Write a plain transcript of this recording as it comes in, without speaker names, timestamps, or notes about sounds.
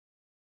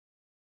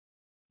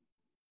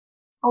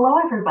Hello,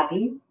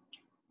 everybody.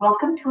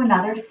 Welcome to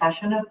another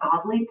session of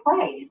Godly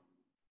Play.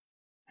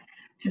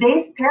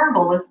 Today's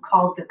parable is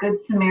called the Good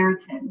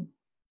Samaritan.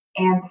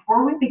 And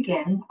before we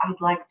begin,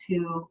 I'd like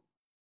to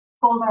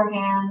fold our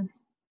hands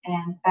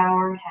and bow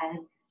our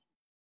heads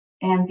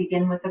and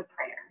begin with a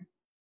prayer.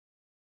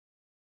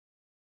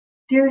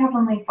 Dear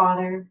Heavenly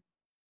Father,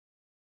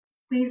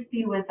 please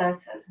be with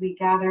us as we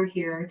gather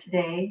here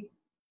today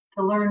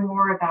to learn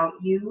more about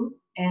you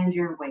and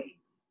your ways.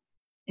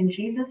 In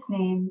Jesus'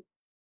 name,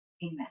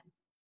 amen.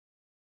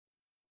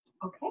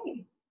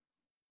 Okay.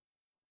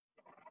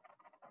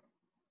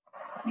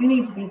 You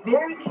need to be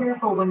very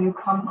careful when you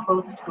come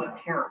close to a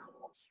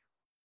parable.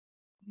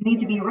 You need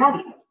to be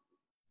ready.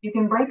 You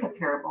can break a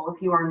parable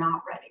if you are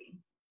not ready.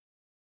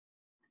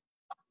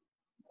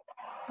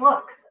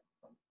 Look,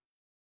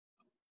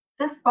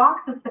 this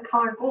box is the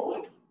color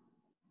gold.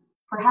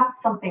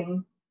 Perhaps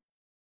something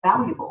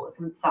valuable is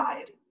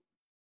inside.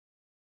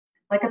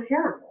 Like a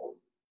parable.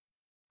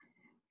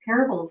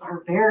 Parables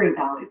are very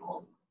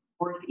valuable,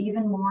 worth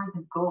even more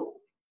than gold.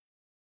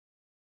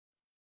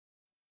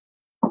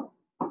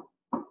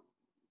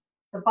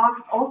 The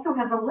box also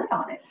has a lid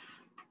on it.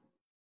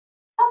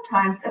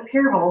 Sometimes a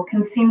parable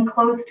can seem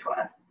closed to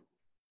us.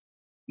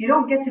 You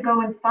don't get to go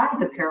inside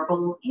the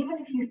parable even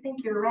if you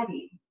think you're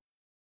ready.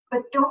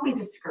 But don't be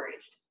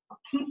discouraged.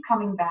 Keep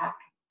coming back,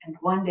 and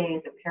one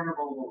day the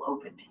parable will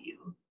open to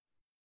you.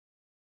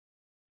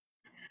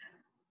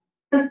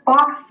 This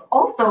box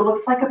also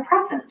looks like a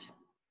present.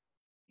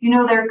 You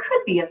know, there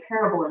could be a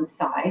parable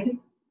inside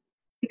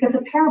because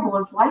a parable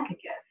is like a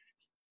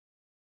gift.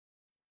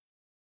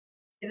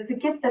 It is a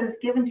gift that is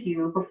given to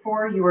you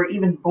before you are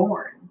even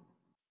born.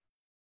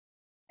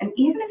 And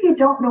even if you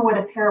don't know what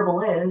a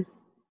parable is,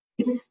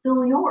 it is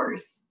still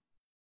yours.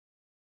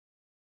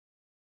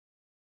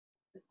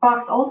 This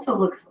box also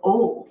looks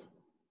old.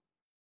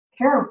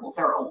 Parables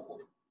are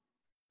old.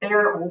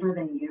 They're older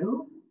than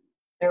you.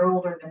 They're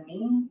older than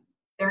me.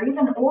 They're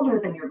even older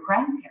than your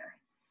grandparents.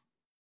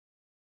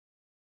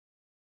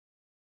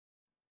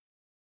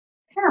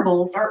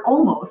 Parables are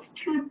almost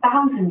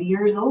 2,000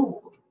 years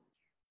old.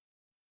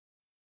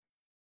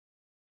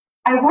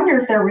 I wonder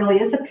if there really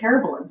is a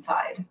parable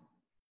inside.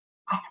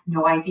 I have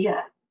no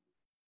idea.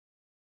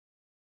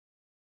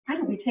 Why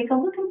don't we take a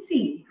look and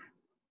see?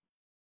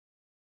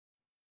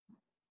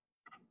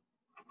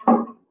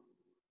 I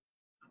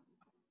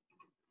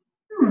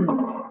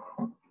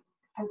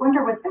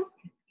wonder what this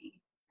could be.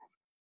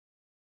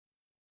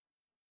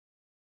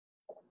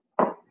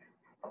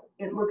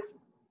 It looks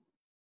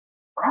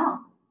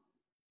brown.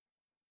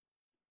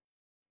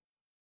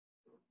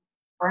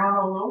 Brown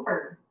all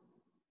over.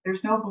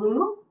 There's no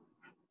blue.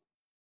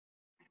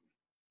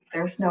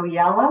 There's no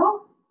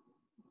yellow.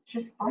 It's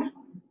just brown.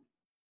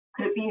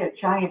 Could it be a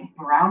giant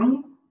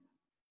brownie?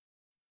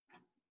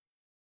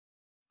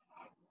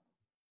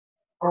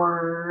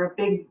 Or a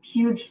big,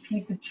 huge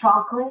piece of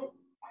chocolate?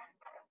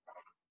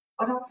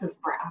 What else is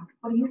brown?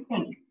 What do you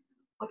think?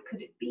 What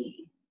could it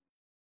be?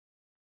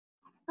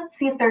 Let's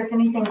see if there's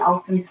anything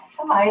else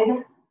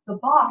inside the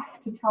box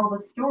to tell the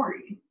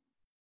story.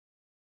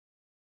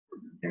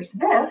 There's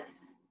this.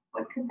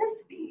 What could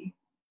this be?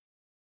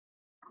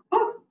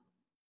 Oh,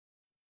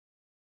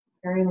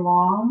 very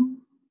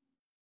long.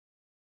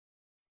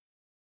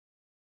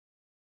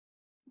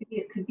 Maybe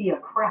it could be a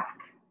crack.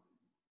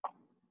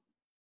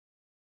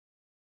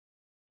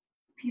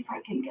 See if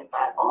I can get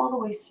that all the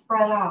way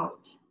spread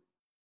out.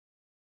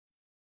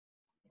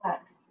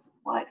 Yes,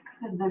 what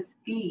could this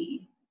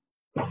be?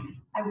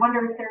 I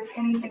wonder if there's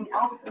anything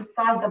else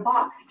inside the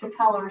box to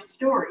tell our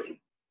story.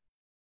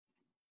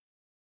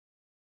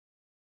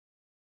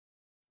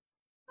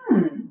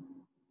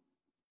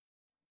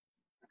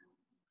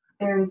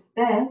 There's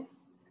this.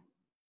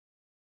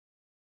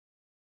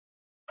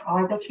 Oh,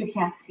 I bet you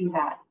can't see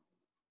that.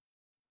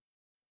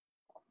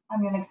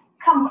 I'm going to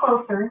come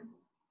closer,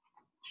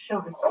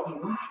 show this to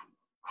you.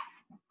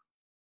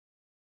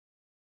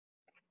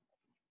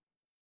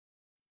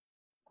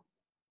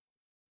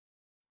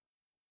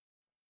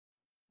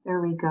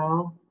 There we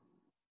go.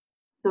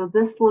 So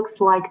this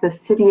looks like the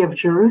city of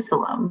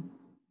Jerusalem.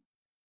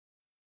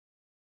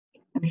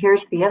 And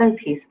here's the other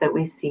piece that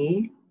we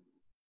see.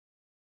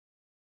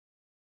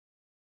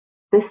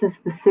 This is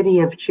the city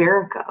of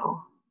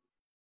Jericho.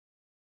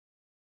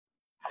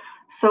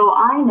 So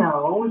I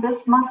know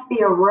this must be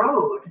a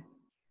road,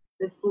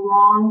 this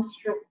long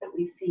strip that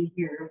we see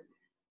here.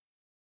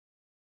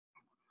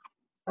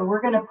 So we're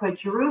going to put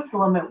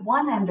Jerusalem at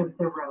one end of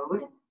the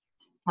road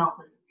to tell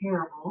this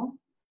parable.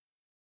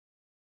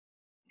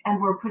 And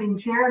we're putting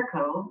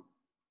Jericho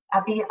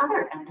at the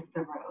other end of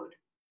the road.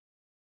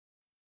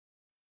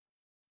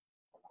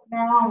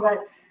 Now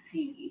let's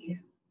see.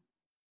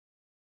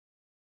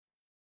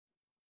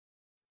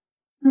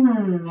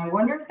 I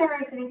wonder if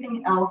there is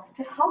anything else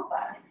to help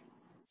us.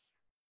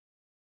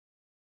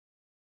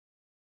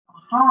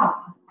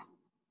 Aha.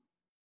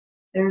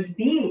 There's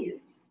these.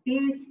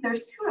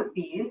 There's two of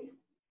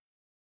these.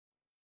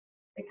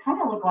 They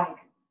kind of look like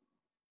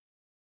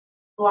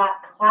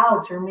black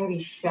clouds or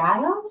maybe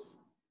shadows.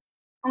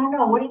 I don't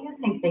know, what do you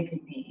think they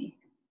could be?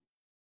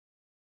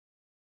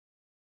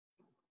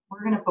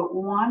 We're going to put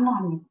one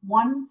on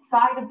one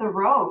side of the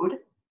road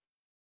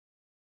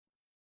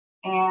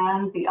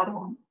and the other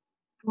one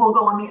will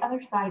go on the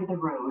other side of the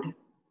road.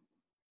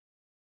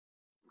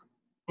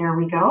 There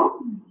we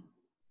go.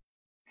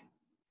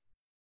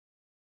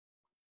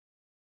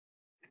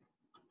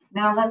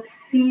 Now let's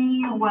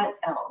see what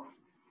else.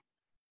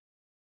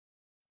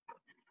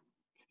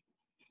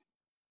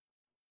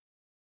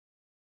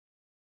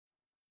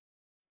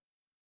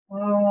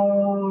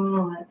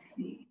 Oh, let's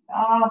see.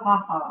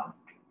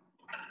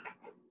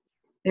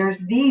 There's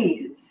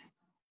these,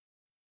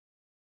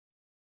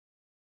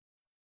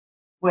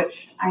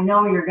 which I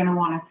know you're going to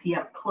want to see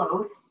up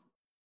close.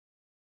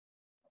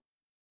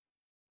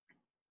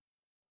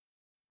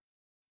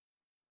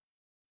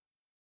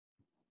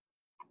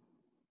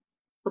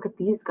 Look at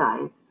these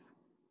guys.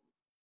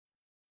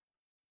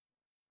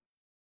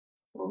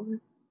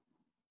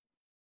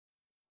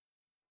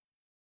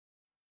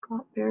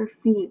 Got bare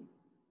feet,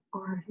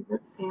 or is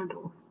it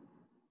sandals?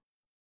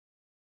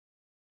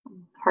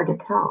 Hard to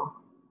tell.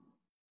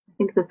 I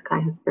think this guy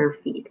has bare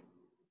feet.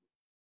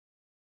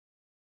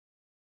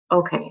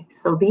 Okay,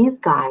 so these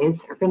guys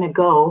are going to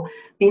go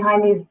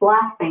behind these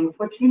black things,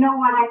 which, you know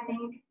what I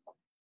think?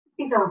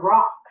 These are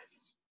rocks.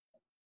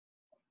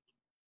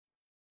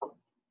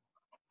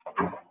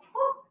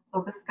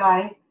 So this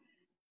guy is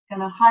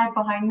going to hide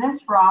behind this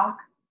rock,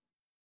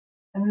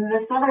 and then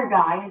this other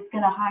guy is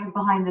going to hide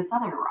behind this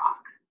other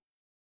rock.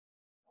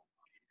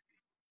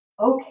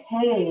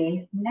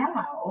 Okay,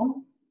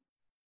 now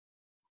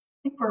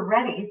I think we're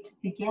ready to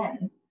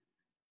begin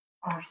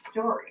our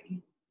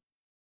story.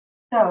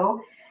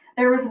 So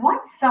there was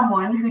once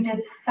someone who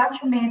did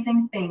such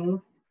amazing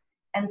things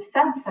and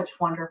said such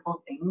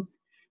wonderful things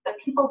that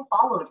people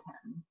followed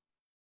him.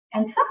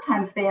 And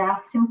sometimes they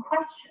asked him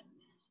questions.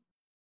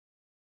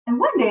 And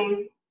one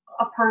day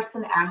a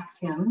person asked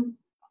him,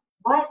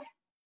 "What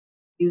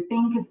do you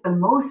think is the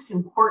most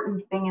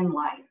important thing in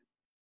life?"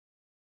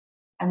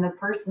 And the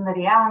person that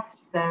he asked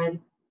said,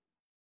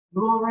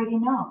 "You already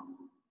know."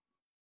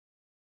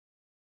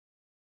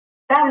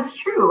 "That is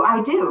true,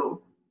 I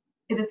do.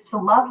 It is to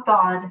love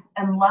God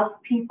and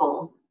love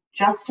people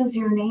just as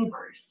your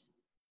neighbors."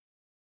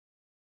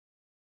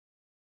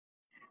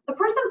 The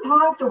person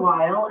paused a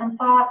while and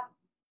thought.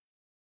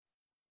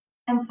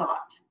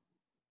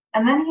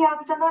 And then he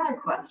asked another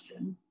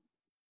question,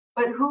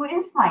 "But who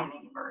is my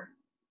neighbor?"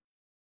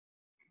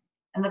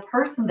 And the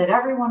person that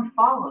everyone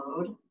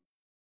followed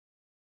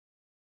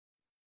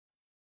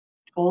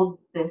told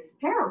this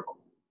parable.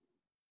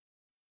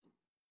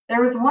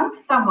 There was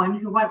once someone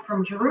who went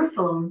from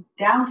Jerusalem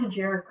down to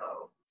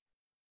Jericho.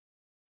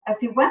 As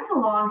he went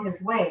along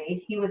his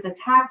way, he was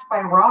attacked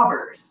by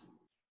robbers.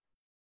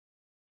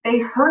 They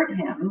hurt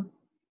him,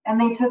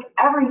 and they took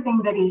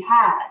everything that he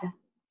had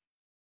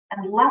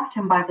and left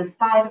him by the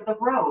side of the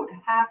road,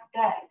 half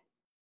dead.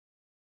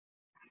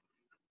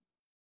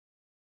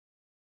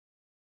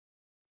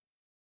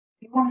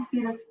 You want to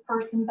see this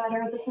person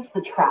better? This is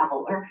the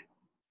traveler.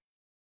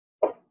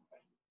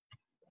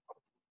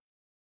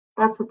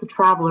 That's what the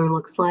traveler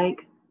looks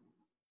like.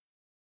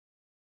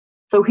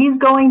 So he's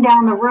going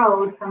down the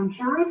road from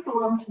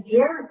Jerusalem to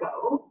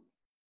Jericho.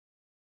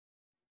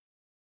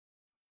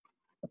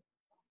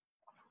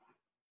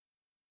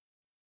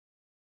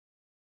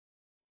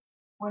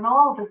 When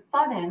all of a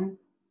sudden,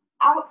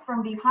 out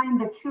from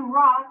behind the two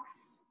rocks,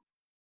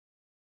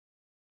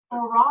 the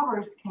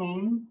robbers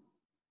came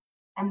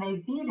and they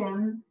beat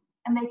him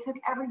and they took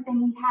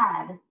everything he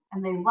had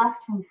and they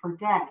left him for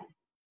dead.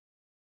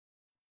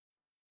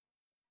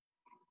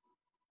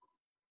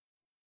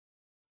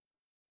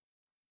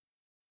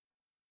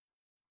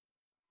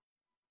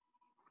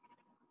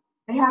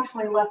 They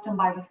actually left him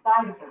by the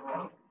side of the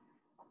road.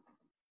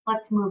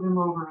 Let's move him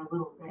over a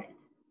little bit.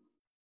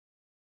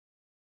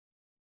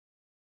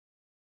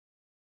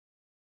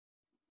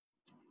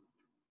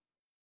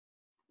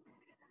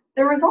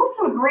 There was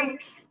also a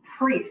great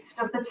priest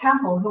of the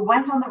temple who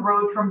went on the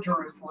road from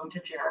Jerusalem to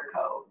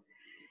Jericho.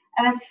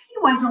 And as he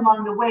went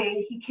along the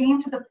way, he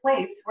came to the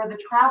place where the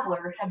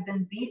traveler had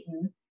been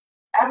beaten,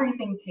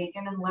 everything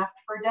taken and left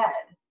for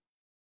dead.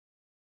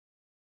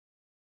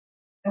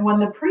 And when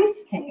the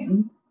priest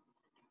came,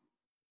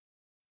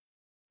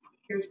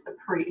 here's the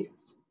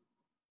priest.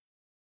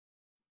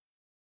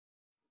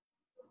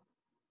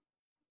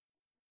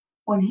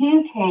 When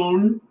he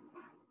came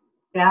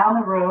down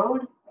the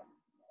road,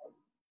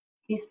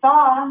 he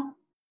saw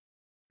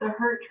the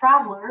hurt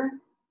traveler,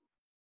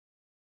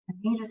 and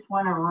he just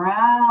went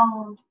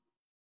around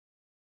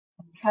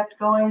and kept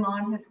going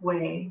on his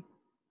way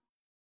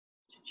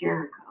to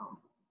Jericho.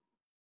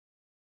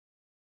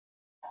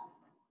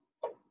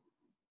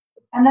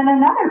 And then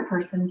another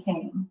person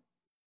came,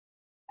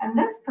 and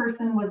this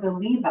person was a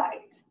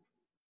Levite.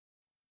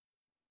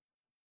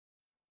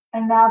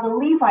 And now the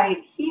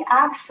Levite, he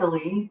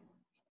actually,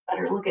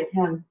 better look at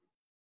him,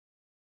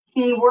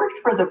 he worked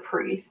for the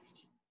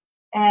priest,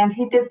 and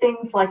he did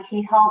things like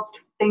he helped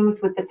things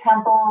with the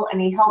temple and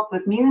he helped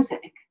with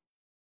music.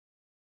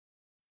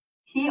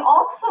 He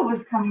also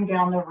was coming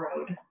down the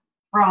road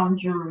from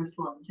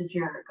Jerusalem to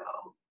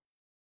Jericho.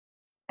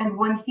 And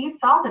when he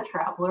saw the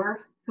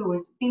traveler who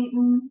was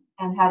beaten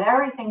and had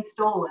everything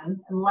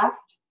stolen and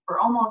left for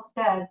almost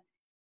dead,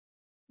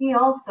 he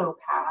also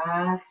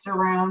passed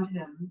around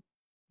him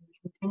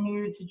and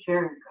continued to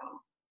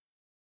Jericho.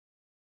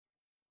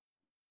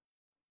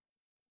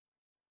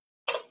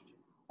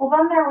 Well,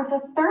 then there was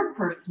a third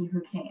person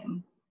who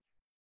came.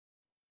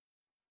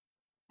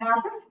 Now,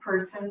 this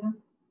person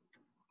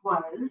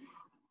was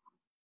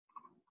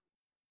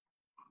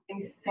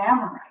a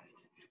Samarite.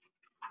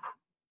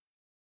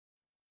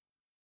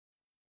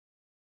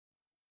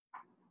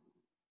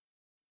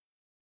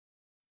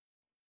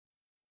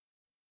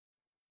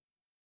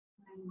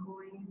 I'm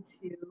going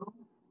to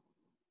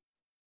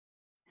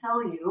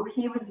tell you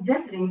he was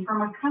visiting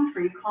from a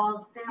country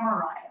called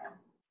Samaria.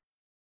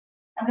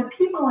 And the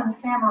people in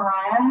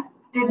Samaria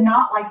did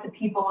not like the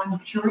people in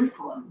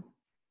Jerusalem.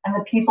 And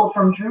the people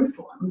from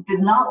Jerusalem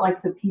did not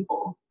like the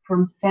people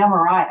from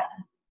Samaria.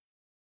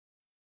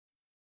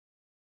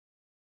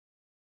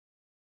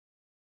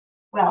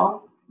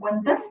 Well,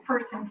 when this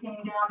person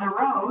came down the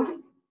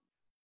road,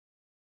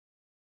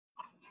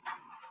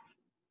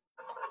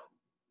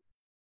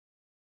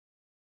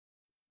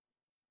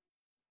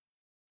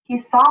 he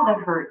saw the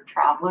hurt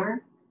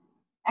traveler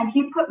and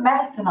he put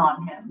medicine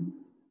on him.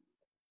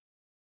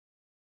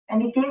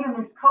 And he gave him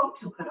his coat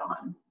to put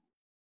on.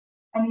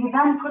 And he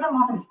then put him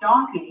on his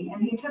donkey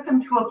and he took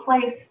him to a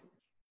place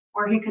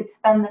where he could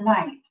spend the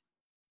night.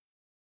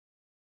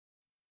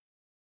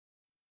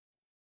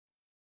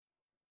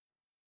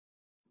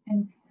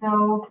 And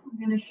so I'm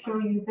going to show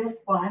you this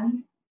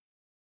one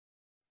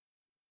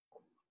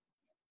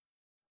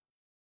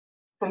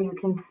so you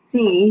can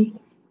see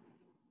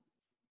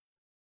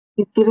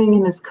he's giving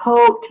him his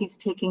coat, he's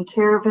taking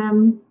care of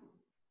him,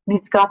 and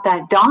he's got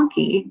that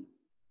donkey,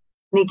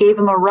 and he gave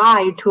him a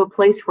ride to a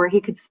place where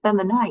he could spend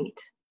the night.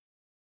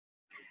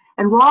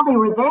 And while they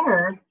were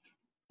there,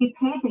 he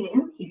paid the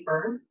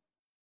innkeeper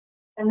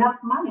enough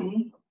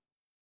money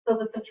so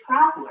that the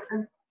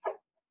traveler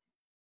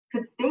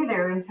could stay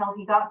there until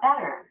he got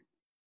better.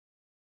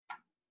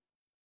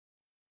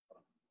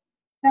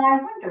 Now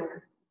I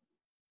wonder,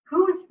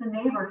 who is the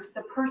neighbor to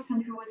the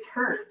person who was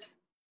hurt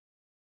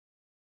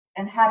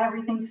and had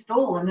everything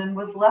stolen and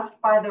was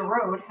left by the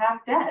road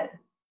half dead?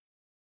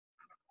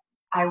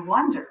 I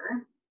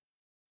wonder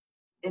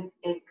if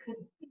it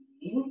could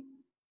be,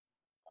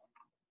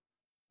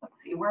 let's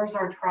see, where's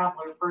our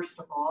traveler first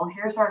of all?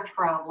 Here's our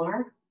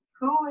traveler.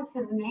 Who is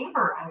his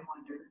neighbor, I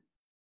wonder?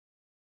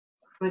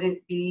 Could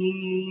it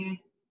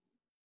be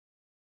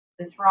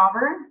this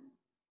robber?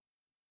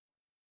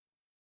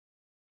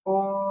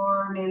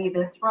 Or maybe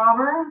this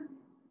robber?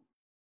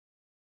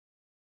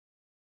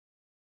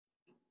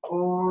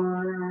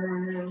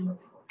 Or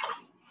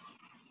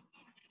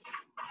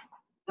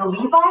the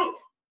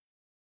Levite?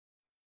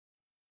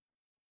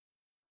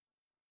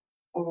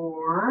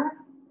 Or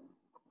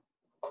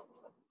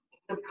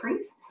the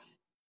priest?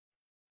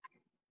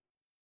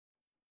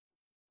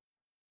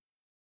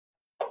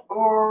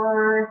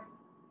 Or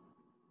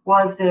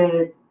was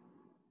it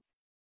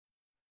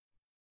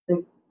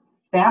the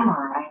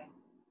samurai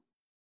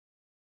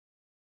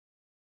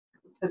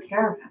who took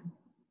care of him?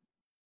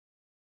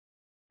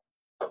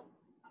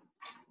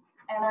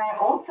 And I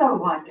also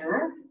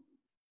wonder,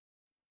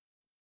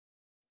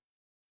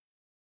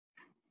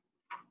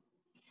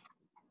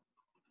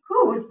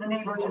 who was the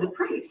neighbor to the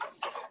priest?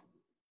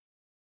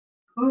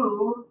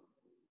 Who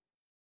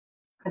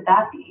could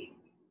that be?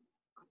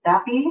 Could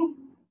that be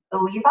the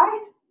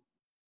Levite?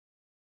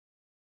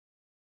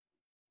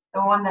 The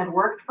one that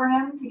worked for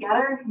him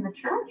together in the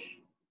church?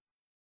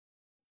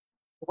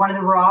 One of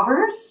the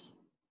robbers?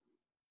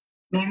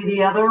 Maybe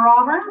the other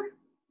robber?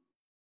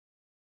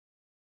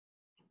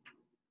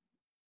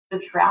 The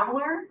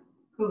traveler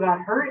who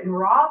got hurt and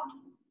robbed,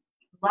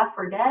 left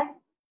for dead?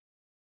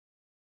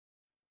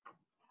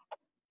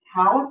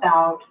 How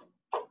about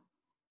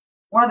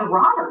one of the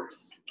robbers?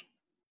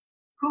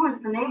 Who is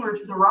the neighbor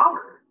to the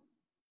robber?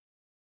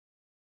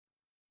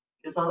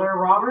 This other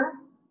robber?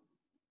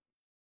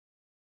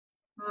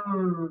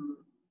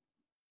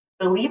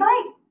 The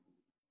Levite?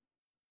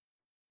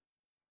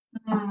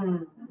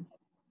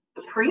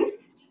 The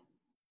priest?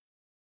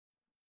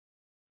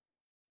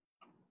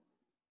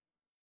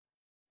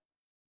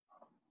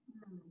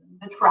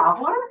 The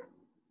traveler?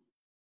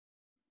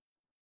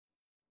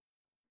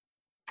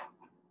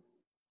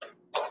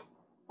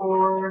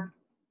 Or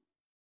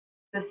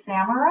the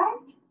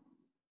Samarite?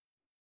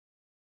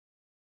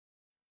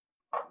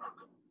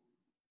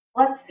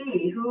 Let's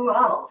see, who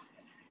else?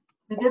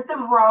 Did the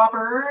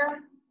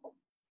robber?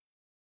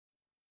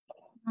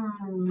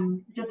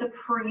 Did the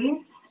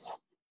priest?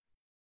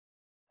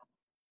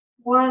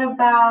 What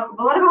about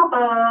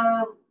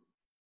the,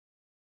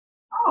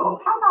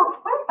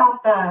 what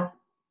about the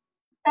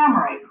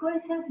Samarite? Who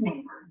is his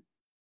neighbor?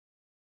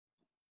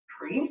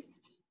 Priest?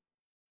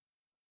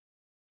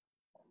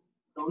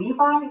 The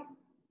Levite?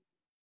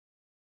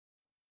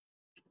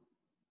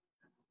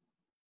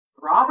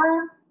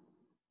 Robber?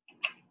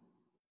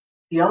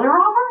 The other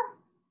robber?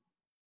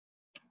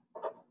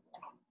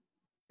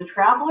 The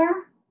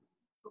traveler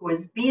who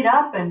was beat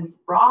up and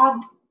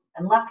robbed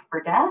and left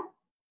for dead?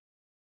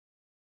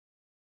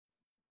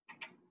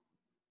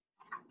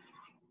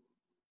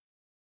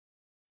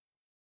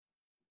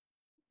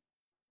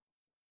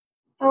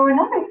 So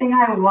another thing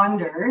I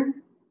wonder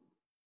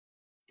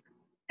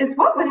is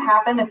what would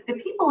happen if the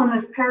people in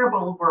this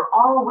parable were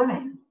all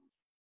women?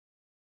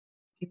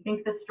 Do you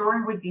think the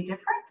story would be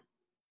different?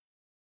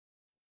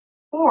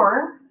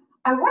 Or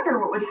I wonder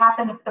what would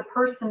happen if the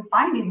person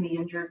finding the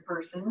injured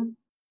person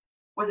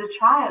was a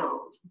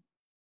child?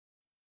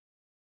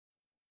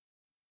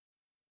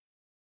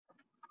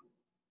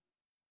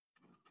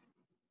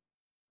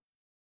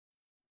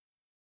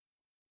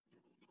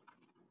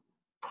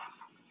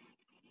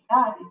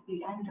 That is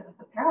the end of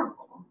the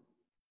parable.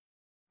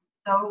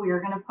 So we are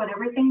going to put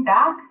everything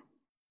back.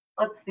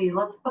 Let's see,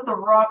 let's put the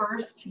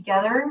robbers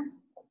together.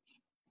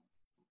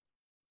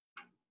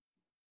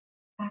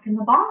 Back in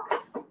the box.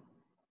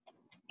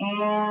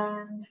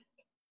 And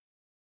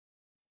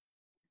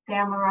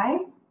samurai,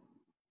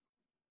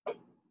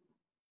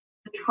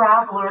 the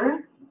traveler,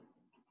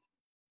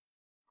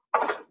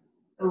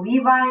 the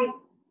Levite,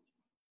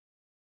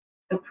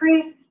 the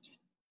priest,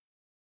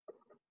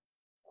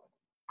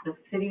 the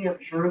city of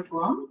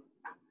Jerusalem,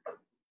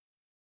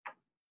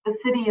 the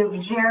city of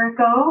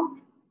Jericho.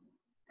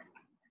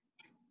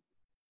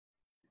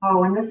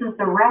 Oh, and this is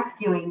the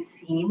rescuing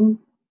scene.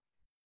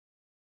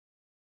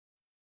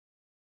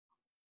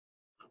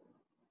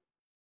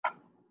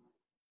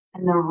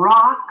 And the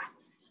rocks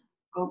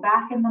go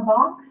back in the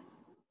box.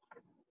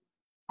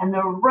 And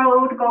the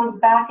road goes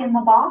back in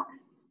the box.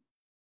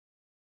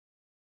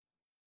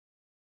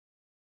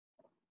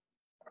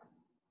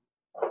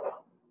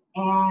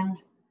 And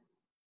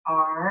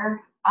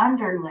our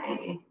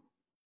underlay.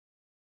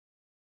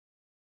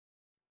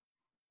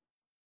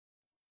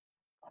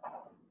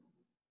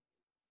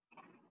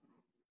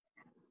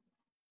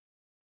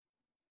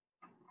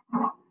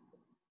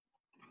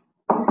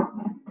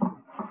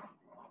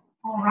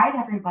 All right,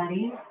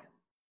 everybody.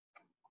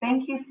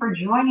 Thank you for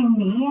joining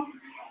me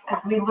as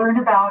we learn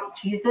about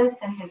Jesus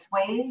and his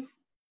ways.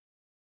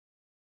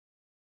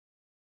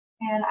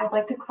 And I'd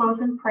like to close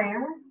in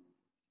prayer.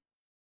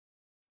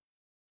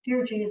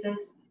 Dear Jesus,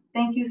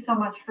 thank you so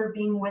much for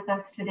being with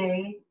us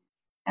today.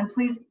 And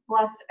please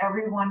bless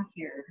everyone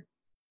here.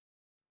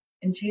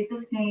 In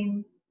Jesus'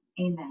 name,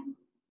 amen.